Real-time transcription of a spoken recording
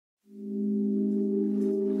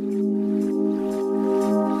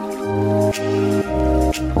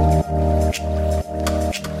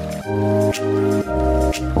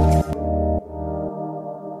Hi,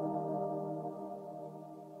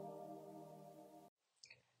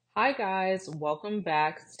 guys, welcome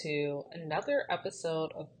back to another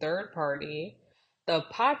episode of Third Party, the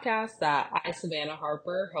podcast that I, Savannah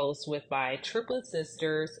Harper, host with my triplet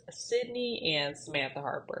sisters, Sydney and Samantha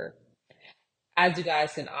Harper. As you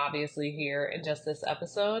guys can obviously hear in just this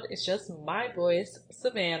episode, it's just my voice,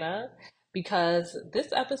 Savannah, because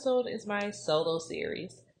this episode is my solo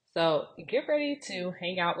series. So get ready to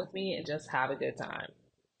hang out with me and just have a good time.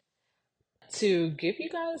 To give you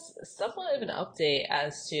guys somewhat of an update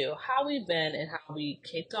as to how we've been and how we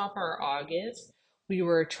kicked off our August. We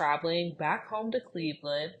were traveling back home to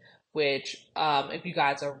Cleveland, which, if you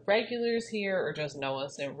guys are regulars here or just know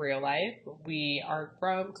us in real life, we are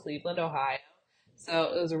from Cleveland, Ohio.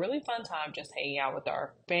 So it was a really fun time just hanging out with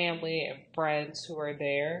our family and friends who are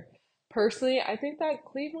there. Personally, I think that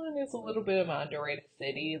Cleveland is a little bit of an underrated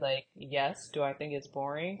city. Like, yes, do I think it's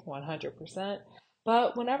boring? 100%.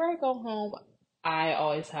 But whenever I go home, I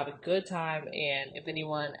always have a good time. And if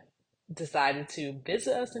anyone decided to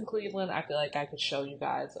visit us in Cleveland, I feel like I could show you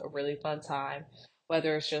guys a really fun time.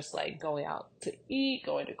 Whether it's just like going out to eat,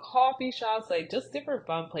 going to coffee shops, like just different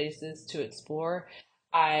fun places to explore.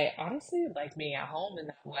 I honestly like being at home in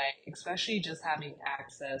that way, especially just having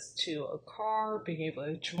access to a car, being able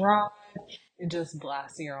to drive, and just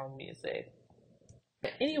blasting your own music.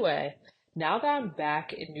 Anyway, now that I'm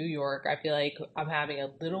back in New York, I feel like I'm having a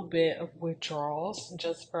little bit of withdrawals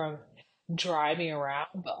just from driving around,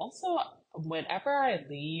 but also whenever I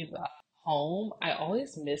leave home, I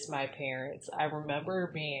always miss my parents. I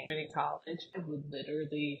remember being in college, I would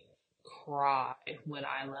literally cry when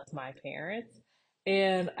I left my parents.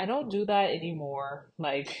 And I don't do that anymore,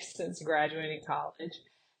 like since graduating college.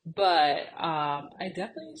 But I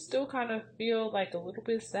definitely still kind of feel like a little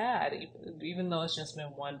bit sad, even though it's just been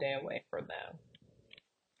one day away from them.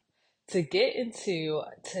 To get into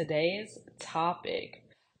today's topic,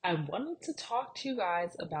 I wanted to talk to you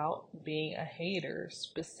guys about being a hater.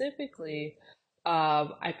 Specifically,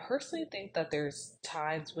 I personally think that there's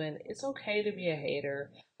times when it's okay to be a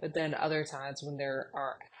hater, but then other times when there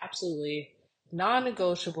are absolutely non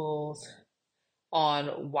negotiables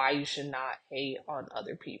on why you should not hate on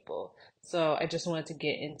other people. So I just wanted to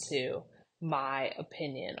get into my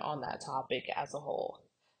opinion on that topic as a whole.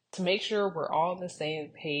 To make sure we're all on the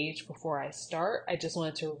same page before I start, I just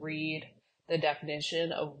wanted to read the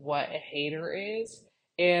definition of what a hater is.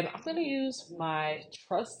 And I'm going to use my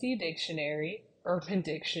trusty dictionary, Urban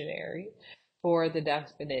Dictionary, for the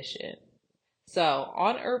definition. So,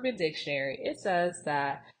 on Urban Dictionary, it says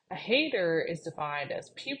that a hater is defined as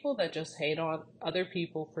people that just hate on other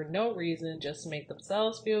people for no reason, just to make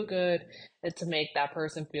themselves feel good and to make that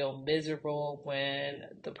person feel miserable when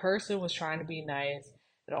the person was trying to be nice,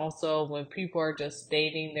 and also when people are just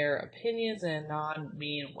stating their opinions in a non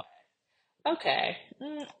mean way. Okay,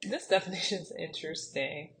 this definition is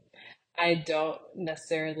interesting. I don't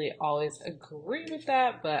necessarily always agree with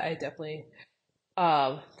that, but I definitely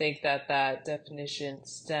think that that definition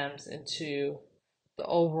stems into the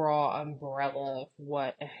overall umbrella of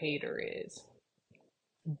what a hater is.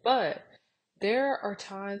 But there are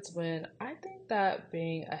times when I think that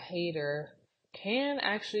being a hater can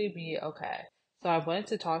actually be okay. So I wanted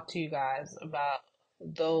to talk to you guys about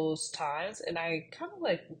those times, and I kind of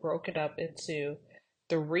like broke it up into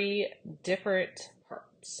three different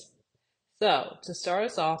parts. So, to start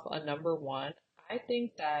us off on number one, I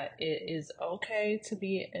think that it is okay to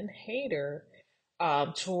be a hater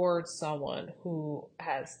towards someone who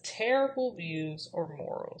has terrible views or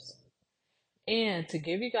morals. And to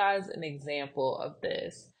give you guys an example of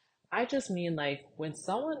this, I just mean like when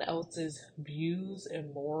someone else's views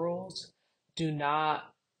and morals do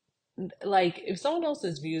not, like if someone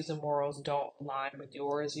else's views and morals don't align with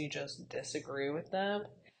yours, you just disagree with them.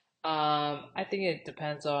 I think it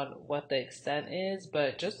depends on what the extent is,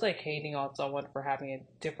 but just like hating on someone for having a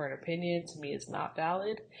different opinion to me is not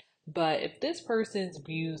valid. But if this person's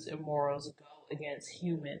views and morals go against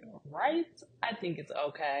human rights, I think it's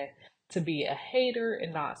okay to be a hater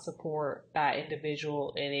and not support that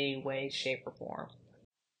individual in any way, shape, or form.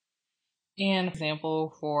 An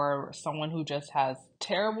example for someone who just has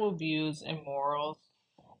terrible views and morals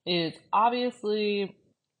is obviously,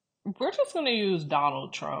 we're just going to use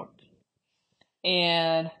Donald Trump.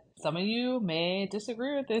 And some of you may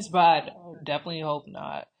disagree with this, but I definitely hope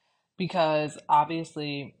not. Because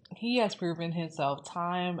obviously, he has proven himself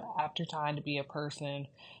time after time to be a person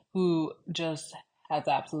who just has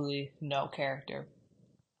absolutely no character.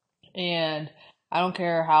 And I don't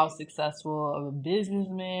care how successful of a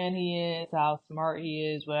businessman he is, how smart he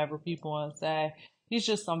is, whatever people want to say. He's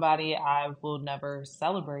just somebody I will never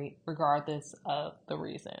celebrate, regardless of the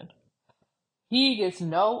reason. He gets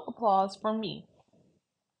no applause from me.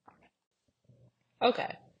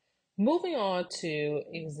 Okay, moving on to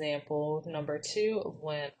example number two of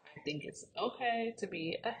when I think it's okay to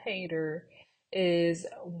be a hater is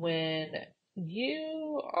when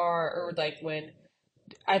you are, or like when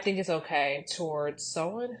I think it's okay towards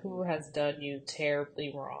someone who has done you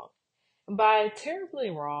terribly wrong. By terribly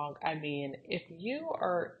wrong, I mean if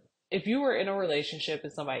you were in a relationship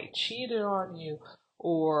and somebody cheated on you,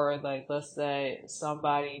 or like let's say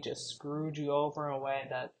somebody just screwed you over in a way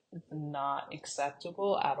that is not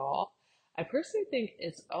acceptable at all. I personally think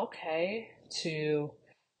it's okay to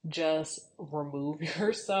just remove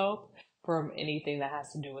yourself from anything that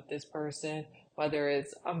has to do with this person, whether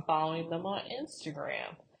it's unfollowing them on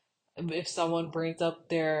Instagram, if someone brings up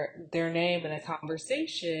their name in a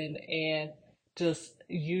conversation and just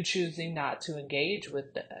you choosing not to engage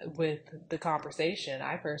with the conversation.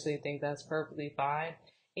 I personally think that's perfectly fine,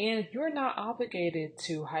 and you're not obligated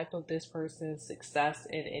to hype up this person's success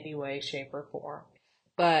in any way, shape, or form.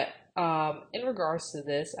 But in regards to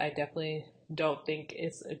this, I definitely don't think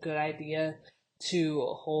it's a good idea to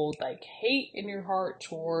hold like hate in your heart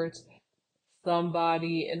towards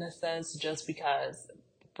somebody in a sense just because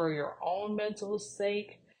for your own mental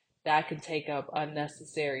sake that can take up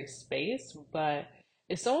unnecessary space. But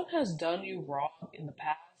if someone has done you wrong in the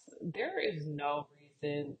past, there is no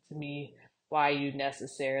reason to me why you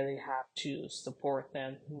necessarily have to support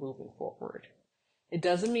them moving forward. It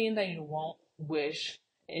doesn't mean that you won't wish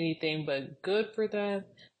anything but good for them,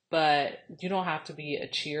 but you don't have to be a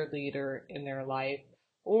cheerleader in their life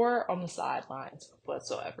or on the sidelines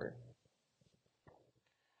whatsoever.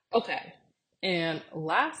 Okay. And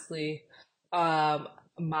lastly, um,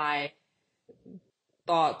 my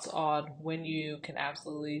thoughts on when you can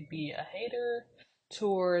absolutely be a hater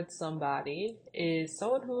towards somebody is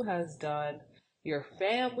someone who has done your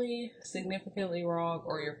family significantly wrong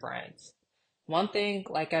or your friends. One thing,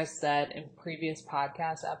 like I said in previous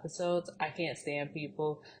podcast episodes, I can't stand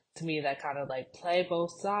people to me that kind of like play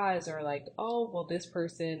both sides or like, oh, well, this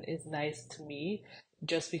person is nice to me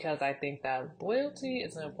just because I think that loyalty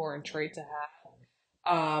is an important trait to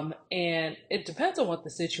have. And it depends on what the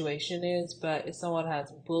situation is, but if someone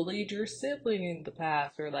has bullied your sibling in the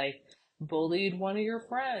past or like bullied one of your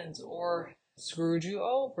friends or screwed you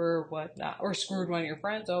over, whatnot, or screwed one of your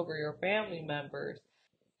friends over, your family members,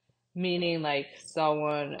 meaning like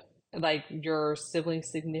someone like your sibling's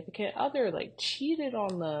significant other like cheated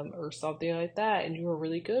on them or something like that and you were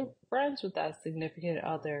really good friends with that significant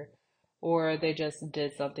other, or they just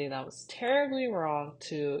did something that was terribly wrong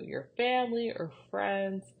to your family or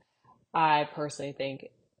friends. I personally think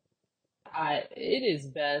I it is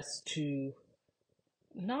best to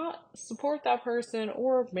not support that person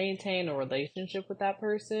or maintain a relationship with that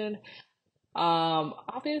person.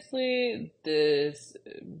 Obviously, this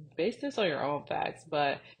base this on your own facts,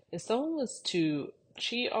 but if someone was to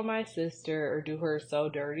cheat on my sister or do her so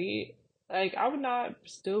dirty, like I would not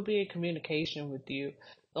still be in communication with you.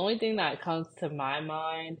 The only thing that comes to my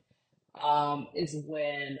mind, is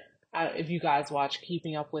when if you guys watch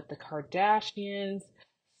Keeping Up with the Kardashians,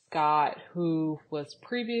 Scott, who was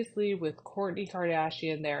previously with Kourtney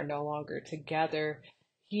Kardashian, they're no longer together.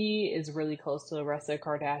 He is really close to the rest of the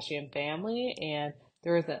Kardashian family, and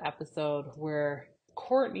there was an episode where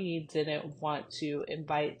Kourtney didn't want to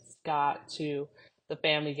invite Scott to the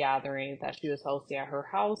family gathering that she was hosting at her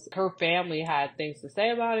house. Her family had things to say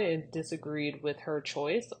about it and disagreed with her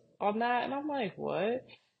choice on that, and I'm like, what?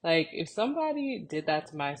 Like, if somebody did that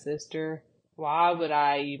to my sister, why would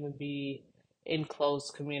I even be in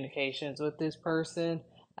close communications with this person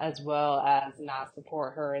as well as not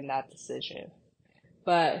support her in that decision?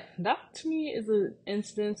 But that to me is an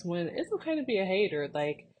instance when it's okay to be a hater.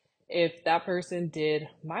 Like, if that person did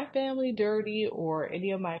my family dirty or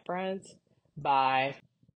any of my friends, bye.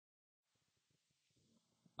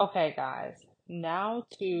 Okay, guys, now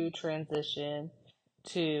to transition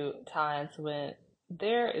to times when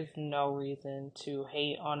there is no reason to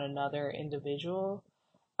hate on another individual.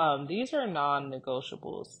 These are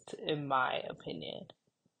non-negotiables, in my opinion.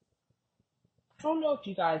 I don't know if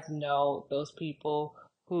you guys know those people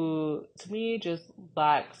who, to me, just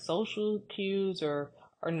lack social cues or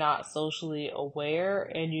are not socially aware,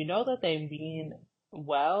 and you know that they mean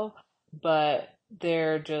well, but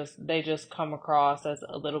they just come across as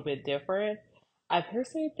a little bit different. I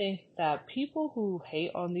personally think that people who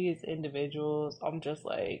hate on these individuals, I'm just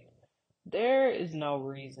like, there is no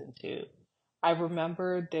reason to. I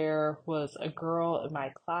remember there was a girl in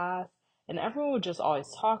my class, and everyone would just always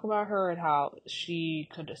talk about her and how she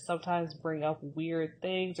could sometimes bring up weird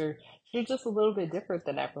things, or she was just a little bit different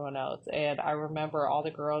than everyone else. And I remember all the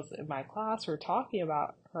girls in my class were talking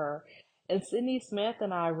about her, and Sydney Smith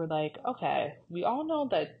and I were like, okay, we all know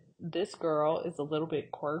that this girl is a little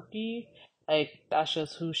bit quirky. Like, that's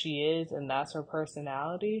just who she is, and that's her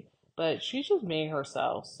personality. But she's just being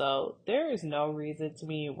herself. So there is no reason to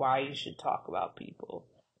me why you should talk about people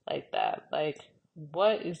like that. Like,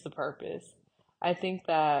 what is the purpose? I think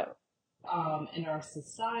that in our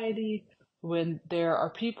society, when there are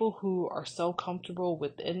people who are so comfortable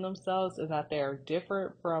within themselves and that they are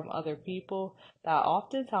different from other people, that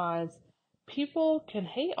oftentimes people can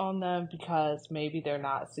hate on them because maybe they're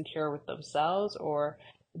not secure with themselves, or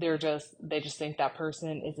they just think that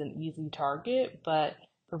person is an easy target. But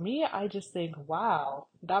for me, I just think, wow,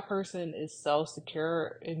 that person is so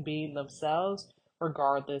secure in being themselves,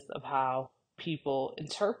 regardless of how people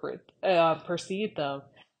perceive them.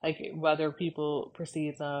 Like, whether people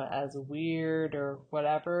perceive them as weird or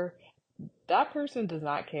whatever, that person does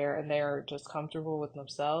not care and they're just comfortable with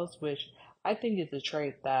themselves, which I think is a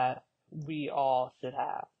trait that we all should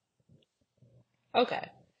have. Okay,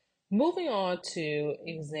 moving on to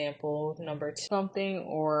example number two, something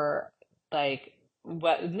or like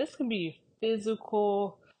what, and this can be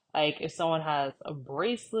physical, like if someone has a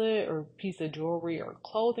bracelet or piece of jewelry or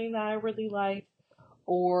clothing that I really like,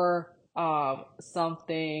 or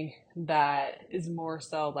something that is more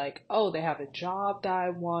so like, oh, they have a job that I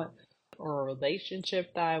want or a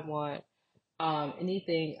relationship that I want,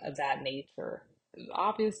 anything of that nature.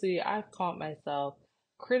 Obviously, I've caught myself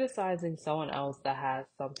criticizing someone else that has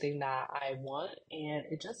something that I want, and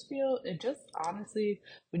it just honestly,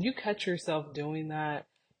 when you catch yourself doing that,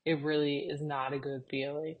 it really is not a good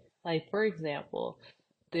feeling. Like, for example,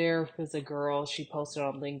 there was a girl, she posted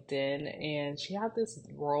on LinkedIn, and she had this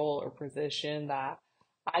role or position that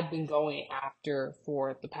I'd been going after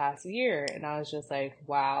for the past year. And I was just like,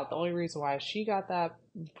 wow, the only reason why she got that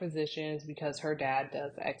position is because her dad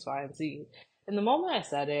does X, Y, and Z. And the moment I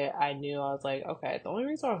said it, I knew, I was like, okay, the only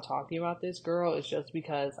reason I'm talking about this girl is just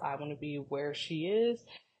because I want to be where she is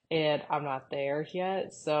and I'm not there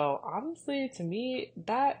yet. So honestly, to me,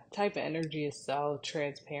 that type of energy is so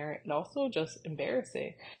transparent and also just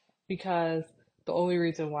embarrassing, because the only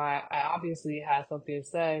reason why I obviously had something to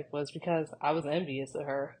say was because I was envious of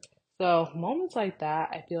her. So moments like that,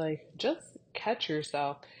 I feel like just catch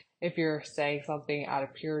yourself if you're saying something out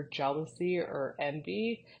of pure jealousy or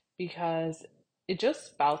envy, because it just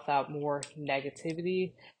spouts out more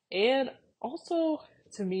negativity. And also,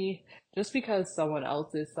 to me, just because someone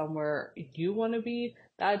else is somewhere you want to be,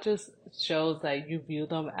 that just shows that you view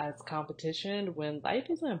them as competition, when life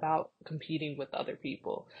isn't about competing with other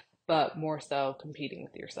people, but more so competing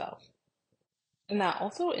with yourself. And that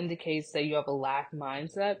also indicates that you have a lack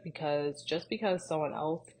mindset, because just because someone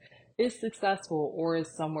else is successful or is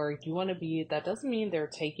somewhere you want to be, that doesn't mean they're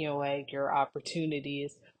taking away your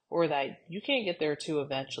opportunities or that you can't get there too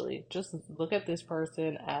eventually. Just look at this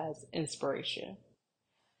person as inspiration.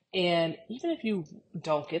 And even if you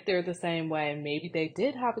don't get there the same way, maybe they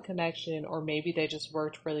did have a connection or maybe they just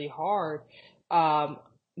worked really hard. Um,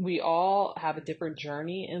 we all have a different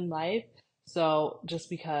journey in life. So just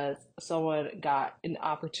because someone got an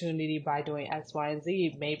opportunity by doing X, Y, and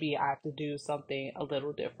Z, maybe I have to do something a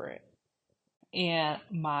little different. And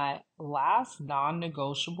my last non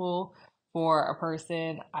negotiable for a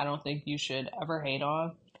person I don't think you should ever hate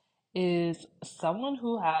on is someone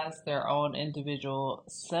who has their own individual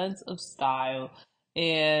sense of style.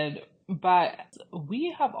 And but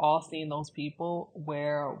we have all seen those people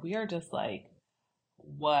where we are just like,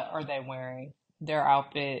 what are they wearing? Their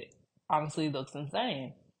outfit honestly looks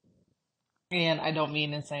insane. And I don't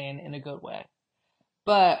mean insane in a good way.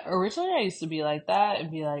 But originally I used to be like that and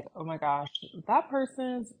be like, oh my gosh, that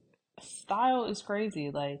person's style is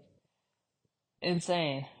crazy, like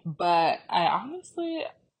insane. But I honestly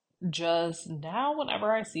just now,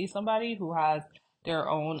 whenever I see somebody who has their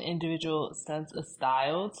own individual sense of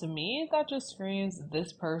style, to me, that just screams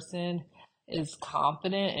this person is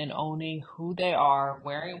confident in owning who they are,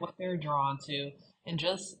 wearing what they're drawn to, and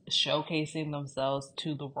just showcasing themselves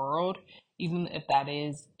to the world, even if that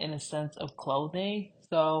is in a sense of clothing.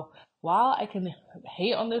 So while I can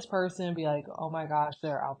hate on this person and be like, oh my gosh,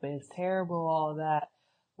 their outfit is terrible, all of that,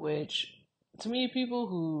 which to me, people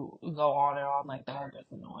who go on and on like that are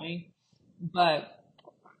just annoying. But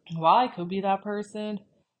while I could be that person,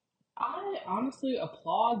 I honestly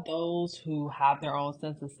applaud those who have their own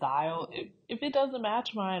sense of style. If it doesn't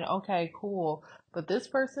match mine, okay, cool. But this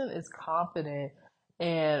person is confident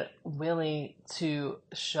and willing to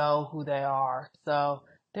show who they are. So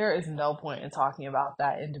There is no point in talking about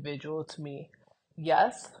that individual to me.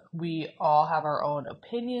 Yes, we all have our own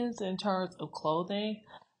opinions in terms of clothing,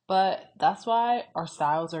 but that's why our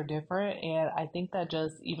styles are different. And I think that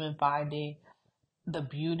just even finding the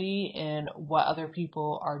beauty in what other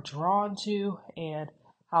people are drawn to and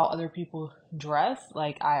how other people dress,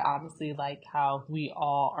 like, I honestly like how we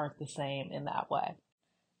all aren't the same in that way.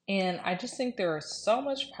 And I just think there is so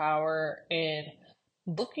much power in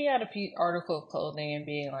looking at a article of clothing and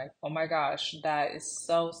being like, oh my gosh, that is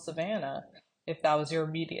so Savannah, if that was your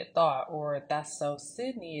immediate thought, or that's so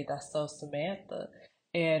Sydney, that's so Samantha.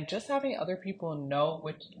 And just having other people know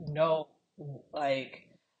like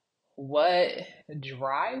what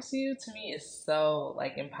drives you to me is so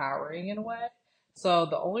like empowering in a way. So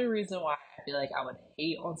the only reason why I feel like I would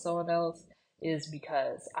hate on someone else is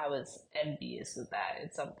because I was envious of that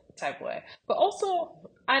in some type of way. But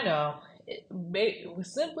also, I know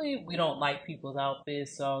simply we don't like people's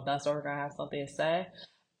outfits, so that's why we're gonna have something to say.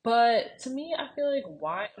 But to me, I feel like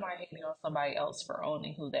why am I hating on somebody else for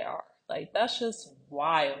owning who they are? Like that's just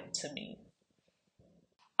wild to me.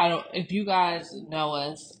 I don't, if you guys know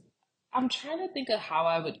us, I'm trying to think of how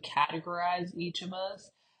I would categorize each of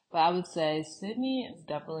us, but I would say Sydney is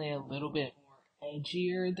definitely a little bit more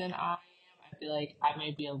edgier than I am. I feel like I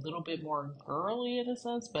may be a little bit more girly in a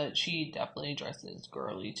sense, but she definitely dresses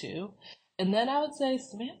girly too. And then I would say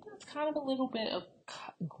Samantha's kind of a little bit of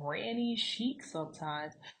granny chic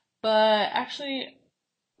sometimes, but actually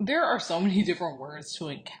there are so many different words to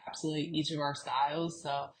encapsulate each of our styles.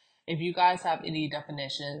 So if you guys have any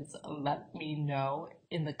definitions, let me know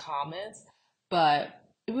in the comments. But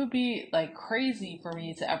it would be like crazy for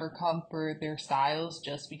me to ever come for their styles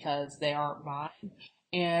just because they aren't mine.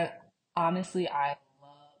 And honestly, I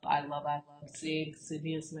love seeing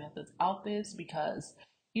Sydney and Samantha's outfits because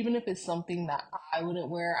even if it's something that I wouldn't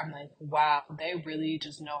wear, I'm like, wow, they really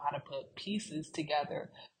just know how to put pieces together.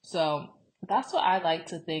 So that's what I like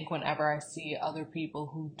to think whenever I see other people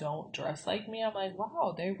who don't dress like me. I'm like,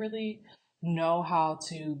 wow, they really know how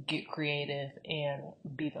to get creative and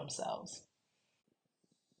be themselves.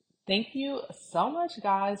 Thank you so much,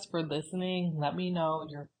 guys, for listening. Let me know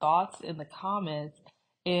your thoughts in the comments.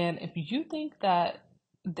 And if you think that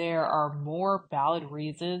there are more valid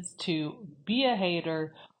reasons to be a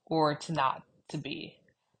hater or to not to be,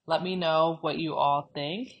 let me know what you all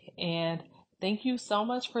think. And thank you so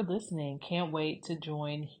much for listening. Can't wait to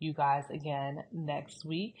join you guys again next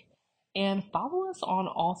week. And follow us on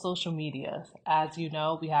all social media. As you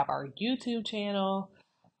know, we have our YouTube channel.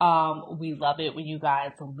 We love it when you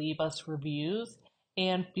guys leave us reviews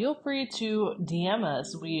and feel free to DM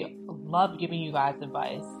us. We love giving you guys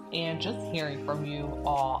advice and just hearing from you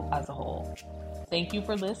all as a whole. Thank you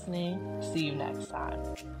for listening. See you next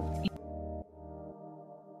time.